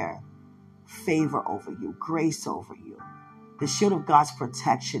declare favor over you, grace over you, the shield of God's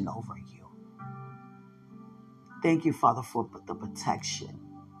protection over you. Thank you, Father, for the protection.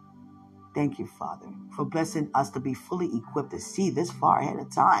 Thank you, Father, for blessing us to be fully equipped to see this far ahead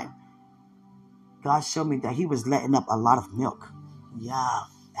of time. God showed me that he was letting up a lot of milk. Yeah,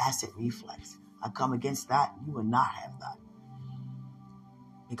 acid reflux. I come against that. You will not have that.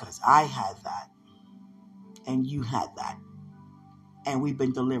 Because I had that. And you had that. And we've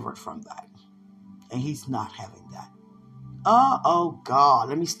been delivered from that. And he's not having that. Oh God,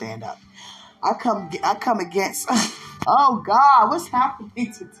 let me stand up. I come against, oh God, what's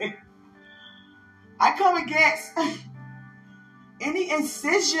happening today? I come against any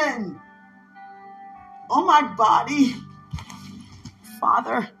incision on my body.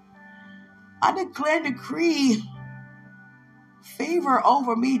 Father, I declare and decree favor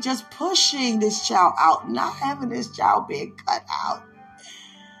over me, just pushing this child out, not having this child being cut out.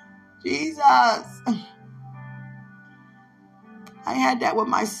 Jesus. I had that with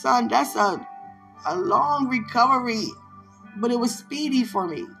my son. That's a long recovery, but it was speedy for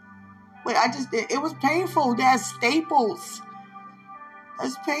me. But it was painful. There's staples.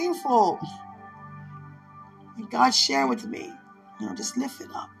 That's painful. And God shared with me, just lift it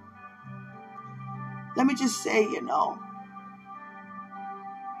up. Let me just say,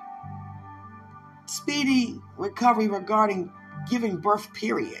 speedy recovery regarding giving birth,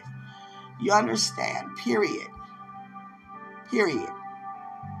 period. You understand? Period.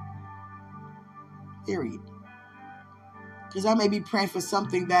 Because I may be praying for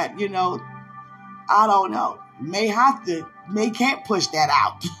something that, I don't know. Can't push that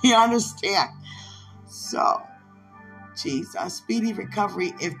out. You understand? So, Jesus, speedy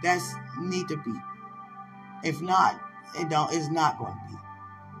recovery if that's need to be. If not, it's not going to be.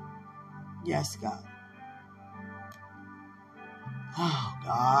 Yes, God. Oh,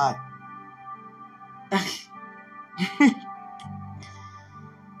 God.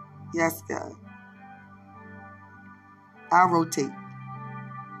 Yes, God. I'll rotate.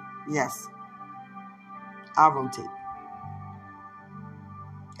 Yes. I'll rotate.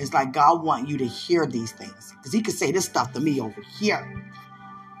 It's like God wants you to hear these things. Because he could say this stuff to me over here.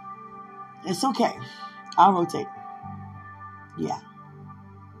 It's okay. I'll rotate. Yeah.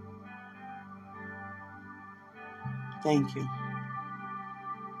 Thank you.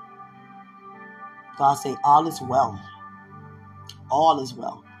 God say all is well. All is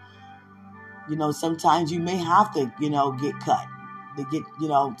well. Sometimes you may have to, get cut. To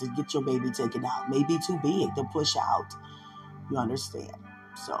get your baby taken out. Maybe too big to push out. You understand?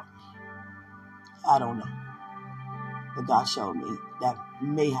 So, I don't know. But God showed me that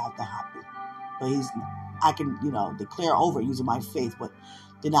may have to happen. But I can, declare over using my faith, but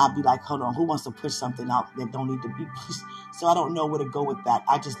then I'll be like, hold on, who wants to push something out that don't need to be pushed? So I don't know where to go with that.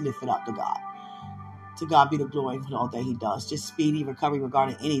 I just lift it up to God. To God be the glory for all that he does. Just speedy recovery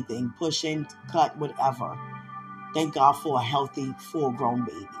regarding anything, pushing, cut, whatever. Thank God for a healthy, full-grown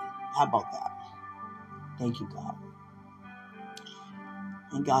baby. How about that? Thank you, God.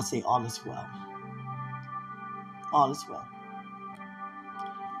 And God say all is well. All is well.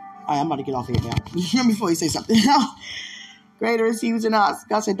 All right, I'm about to get off here now. Hear me before you say something else. Greater is he who's in us.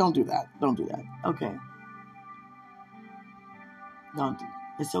 God said, don't do that. Don't do that. Okay. Don't do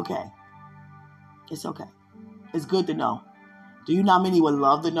that. It's okay. It's okay. It's good to know. Do you know how many would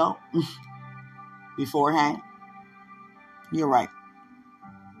love to know beforehand? You're right.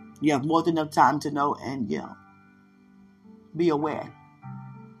 You have more than enough time to know and, be aware.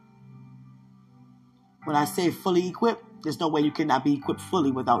 When I say fully equipped, there's no way you cannot be equipped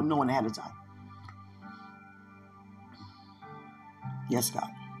fully without knowing ahead of time. Yes, God.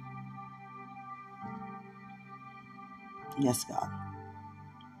 Yes, God.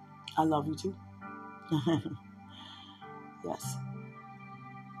 I love you too. Yes.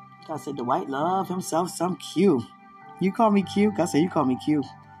 God said, Dwight love himself some Q. You call me Q? God said, you call me Q.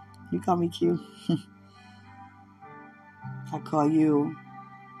 You call me Q. I call you,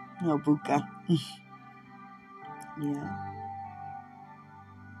 Buka. Yeah.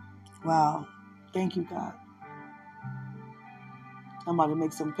 Wow. Thank you, God. I'm about to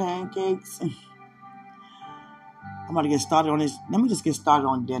make some pancakes. I'm about to get started on this. Let me just get started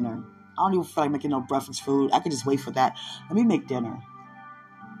on dinner. I don't even feel like making no breakfast food. I could just wait for that. Let me make dinner.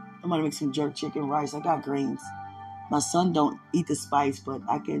 I'm going to make some jerk chicken rice. I got greens. My son don't eat the spice, but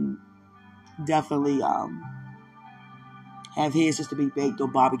I can definitely have his just to be baked or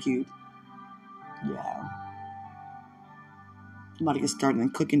barbecued. Yeah. I'm about to get started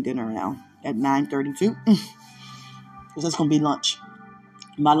on cooking dinner now at 9:32. Because that's going to be lunch.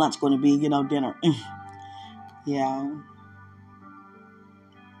 My lunch going to be, dinner. Yeah.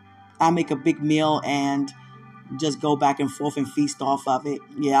 I make a big meal and just go back and forth and feast off of it.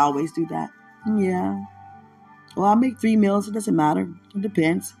 Yeah, I always do that. Yeah. Well, I make 3 meals. It doesn't matter. It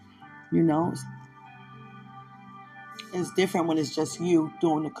depends. You know, it's different when it's just you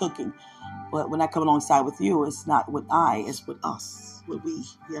doing the cooking. But when I come alongside with you, it's not with I, it's with us. With we.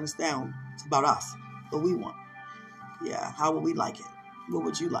 You understand? It's about us. What we want. Yeah. How would we like it? What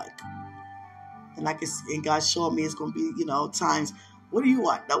would you like? And like it's, and God showed me it's going to be, times. What do you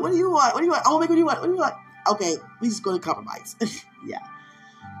want? No, what do you want? What do you want? Oh, what do you want? What do you want? Okay, we just going to compromise. Yeah.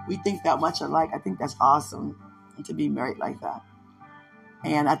 We think that much alike. I think that's awesome to be married like that.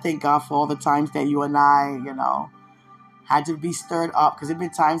 And I thank God for all the times that you and I, had to be stirred up. Because there have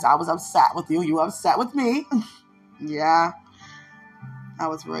been times I was upset with you. You were upset with me. Yeah. I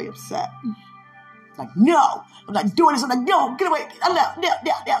was very upset. Like, no, I'm not doing this. I'm like, no, get away.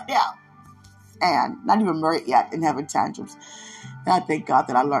 No. And not even married yet and having tantrums. And I thank God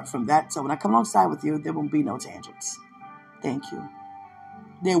that I learned from that. So when I come alongside with you, there won't be no tantrums. Thank you.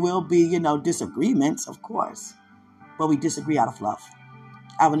 There will be, disagreements, of course. But we disagree out of love.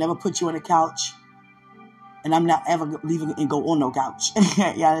 I will never put you on a couch. And I'm not ever leaving and go on no couch.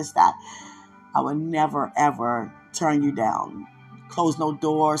 You understand? I will never, ever turn you down. Close no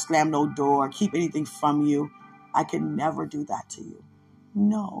door, slam no door, keep anything from you. I can never do that to you.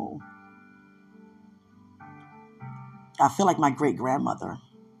 No. I feel like my great-grandmother.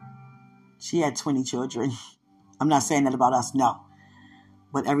 She had 20 children. I'm not saying that about us, no.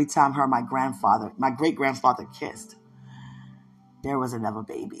 But every time her and my great-grandfather kissed, there was another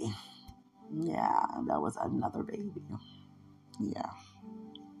baby. Yeah, that was another baby. Yeah.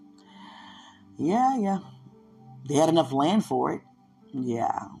 Yeah. They had enough land for it.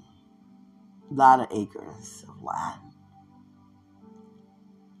 Yeah. A lot of acres of land.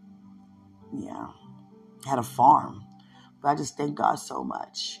 Yeah. Had a farm. But I just thank God so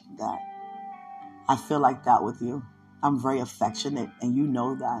much that I feel like that with you. I'm very affectionate, and you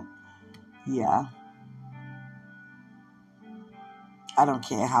know that. Yeah. I don't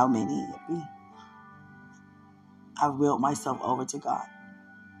care how many it be. I've willed myself over to God.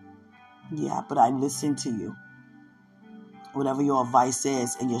 Yeah, but I listen to you. Whatever your advice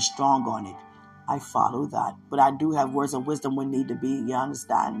is, and you're strong on it, I follow that. But I do have words of wisdom when need to be, you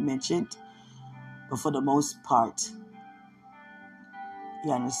understand, mentioned. But for the most part,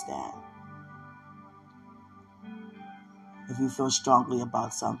 you understand. If you feel strongly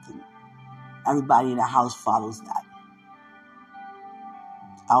about something, everybody in the house follows that.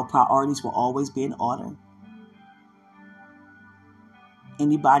 Our priorities will always be in order.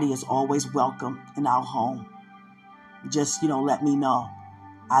 Anybody is always welcome in our home. Just, let me know.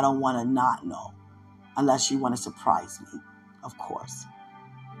 I don't want to not know. Unless you want to surprise me, of course.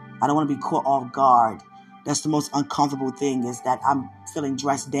 I don't want to be caught off guard. That's the most uncomfortable thing, is that I'm feeling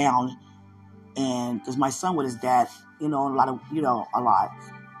dressed down. And because my son with his dad, a lot.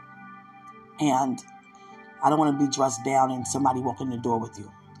 And I don't want to be dressed down and somebody walk in the door with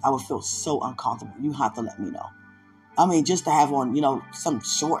you. I would feel so uncomfortable. You have to let me know. I mean, just to have on, some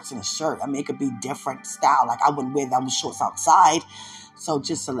shorts and a shirt. I mean, it could be different style. Like, I wouldn't wear them shorts outside. So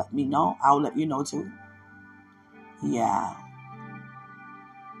just to let me know, I'll let you know too. Yeah.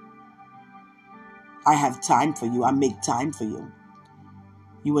 I have time for you. I make time for you.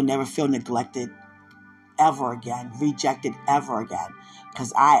 You will never feel neglected ever again, rejected ever again,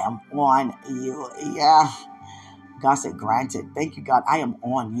 because I am on you. Yeah. God said, granted. Thank you, God. I am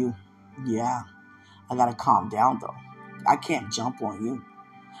on you. Yeah. I got to calm down, though. I can't jump on you.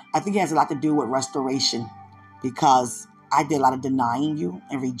 I think it has a lot to do with restoration, because I did a lot of denying you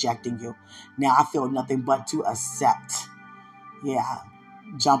and rejecting you. Now I feel nothing but to accept. Yeah.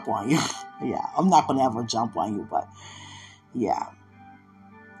 Jump on you. Yeah. I'm not going to ever jump on you, but yeah.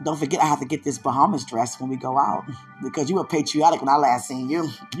 Don't forget, I have to get this Bahamas dress when we go out, because you were patriotic when I last seen you.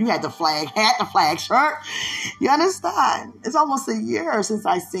 You had the flag hat, the flag shirt. You understand? It's almost a year since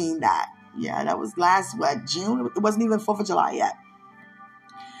I seen that. Yeah, that was last, June? It wasn't even 4th of July yet.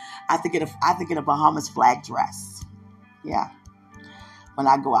 I think in a Bahamas flag dress. Yeah. When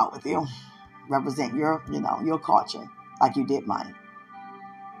I go out with you. Represent your culture like you did mine.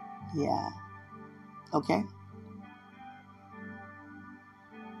 Yeah. Okay?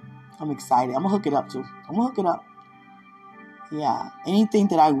 I'm excited. I'm going to hook it up too. I'm going to hook it up. Yeah. Anything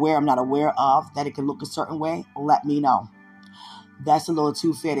that I wear I'm not aware of, that it can look a certain way, let me know. That's a little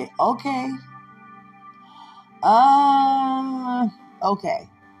too fitted. Okay. Okay.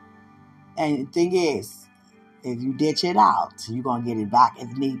 And the thing is, if you ditch it out, you're going to get it back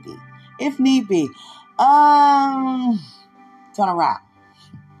if need be. If need be. Turn around.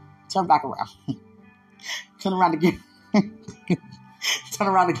 Turn back around. Turn around again. Turn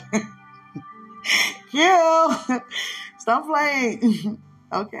around again. Stop playing.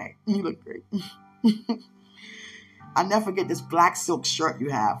 Okay. You look great. I never forget this black silk shirt you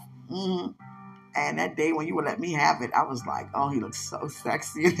have. And that day when you would let me have it, I was like, oh, he looks so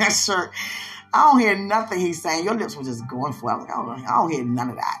sexy in that shirt. I don't hear nothing he's saying. Your lips were just going for it. I was like, I don't hear none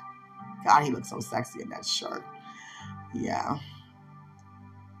of that. God, he looks so sexy in that shirt. Yeah.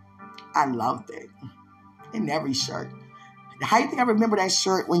 I loved it. In every shirt. How do you think I remember that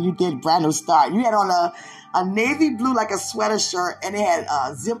shirt when you did Brand New Start? You had on a navy blue, like a sweater shirt, and it had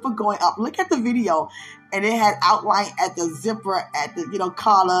a zipper going up. Look at the video. And it had outline at the zipper, at the,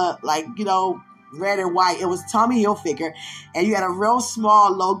 collar, like, red and white. It was Tommy Hilfiger. And you had a real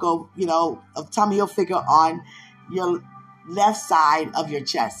small logo, of Tommy Hilfiger on your left side of your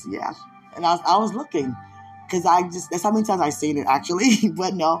chest. Yeah. And I was looking, because that's how many times I've seen it, actually.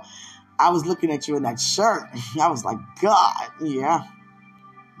 But no, I was looking at you in that shirt. I was like, God, yeah.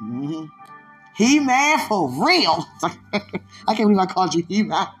 He-Man for real. I can't believe I called you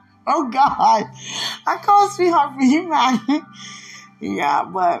He-Man. Oh, God. I called sweetheart for He-Man. Yeah,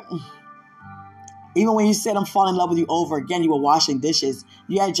 but even when you said I'm falling in love with you over again, you were washing dishes.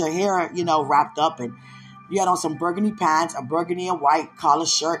 You had your hair, wrapped up, and you had on some burgundy pants, a burgundy and white collar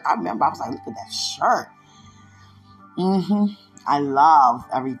shirt. I remember, I was like, look at that shirt. I love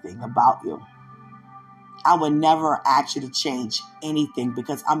everything about you. I would never ask you to change anything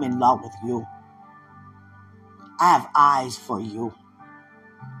because I'm in love with you. I have eyes for you.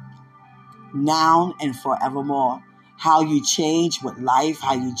 Now and forevermore. How you change with life,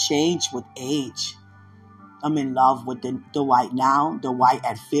 how you change with age. I'm in love with the white now, the white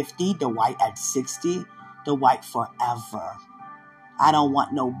at 50, the white at 60, the white forever. I don't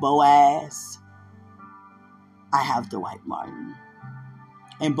want no Boaz. I have the white Martin.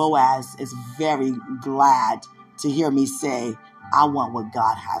 And Boaz is very glad to hear me say, I want what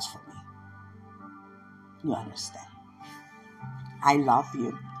God has for me. You understand? I love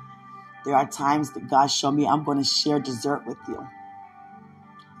you. There are times that God showed me I'm going to share dessert with you.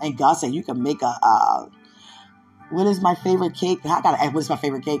 And God said, you can make what is my favorite cake? I got to ask, what is my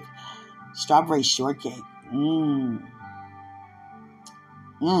favorite cake? Strawberry shortcake.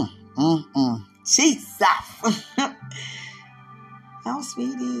 Jesus. Oh,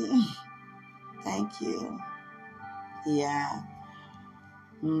 sweetie. Thank you. Yeah.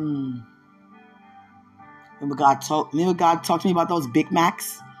 Remember God talked to me about those Big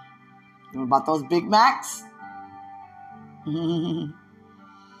Macs? Remember about those Big Macs? Remember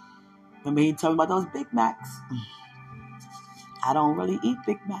he told me about those Big Macs? I don't really eat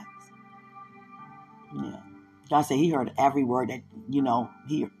Big Macs. Yeah. God said he heard every word that,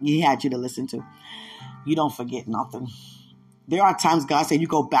 he had you to listen to. You don't forget nothing. There are times God said you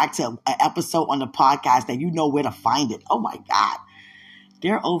go back to an episode on the podcast and you know where to find it. Oh my God.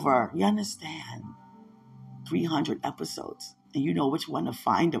 They're over, you understand, 300 episodes. And you know which one to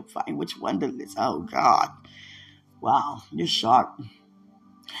find which one to listen. Oh God. Wow, you're sharp.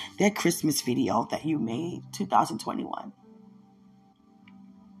 That Christmas video that you made, 2021.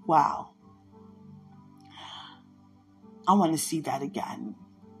 Wow. I want to see that again.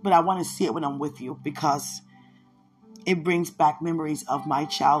 But I want to see it when I'm with you because it brings back memories of my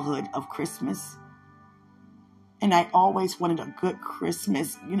childhood of Christmas. And I always wanted a good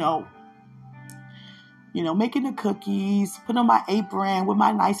Christmas, making the cookies, putting on my apron with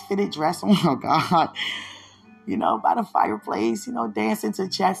my nice fitted dress. Oh my God. By the fireplace, dancing to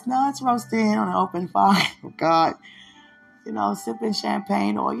chestnuts roasting on an open fire. Oh God. Sipping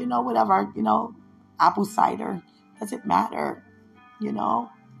champagne or, whatever, apple cider. Doesn't matter,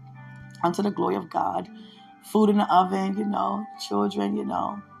 unto the glory of God. Food in the oven, children,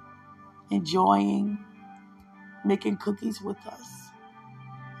 enjoying, making cookies with us.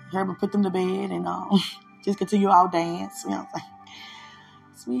 Herbert put them to bed and just continue our dance.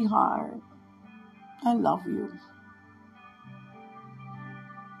 Sweetheart, I love you.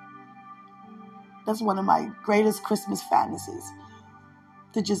 That's one of my greatest Christmas fantasies.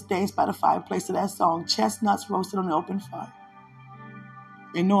 To just dance by the fireplace to that song, Chestnuts Roasted on the Open Fire.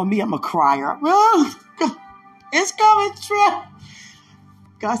 And knowing me, I'm a crier. It's coming true.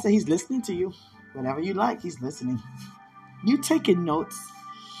 God said he's listening to you. Whatever you like, he's listening. You taking notes.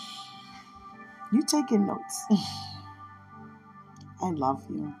 I love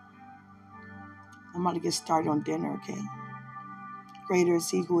you. I'm about to get started on dinner, okay? Greater is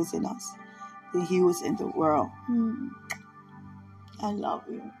he who is in us than he who is in the world. I love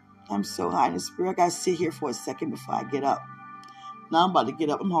you. I'm so high in the spirit. I got to sit here for a second before I get up. Now I'm about to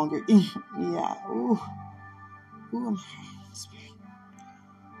get up. I'm hungry. Yeah. Ooh, I'm high in the spirit.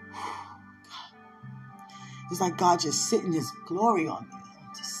 It's like God just sitting his glory on me.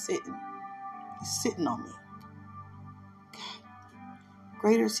 Just sitting. He's sitting on me. God.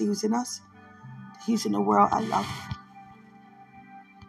 Greater is he who's in us. He's in the world. I love him.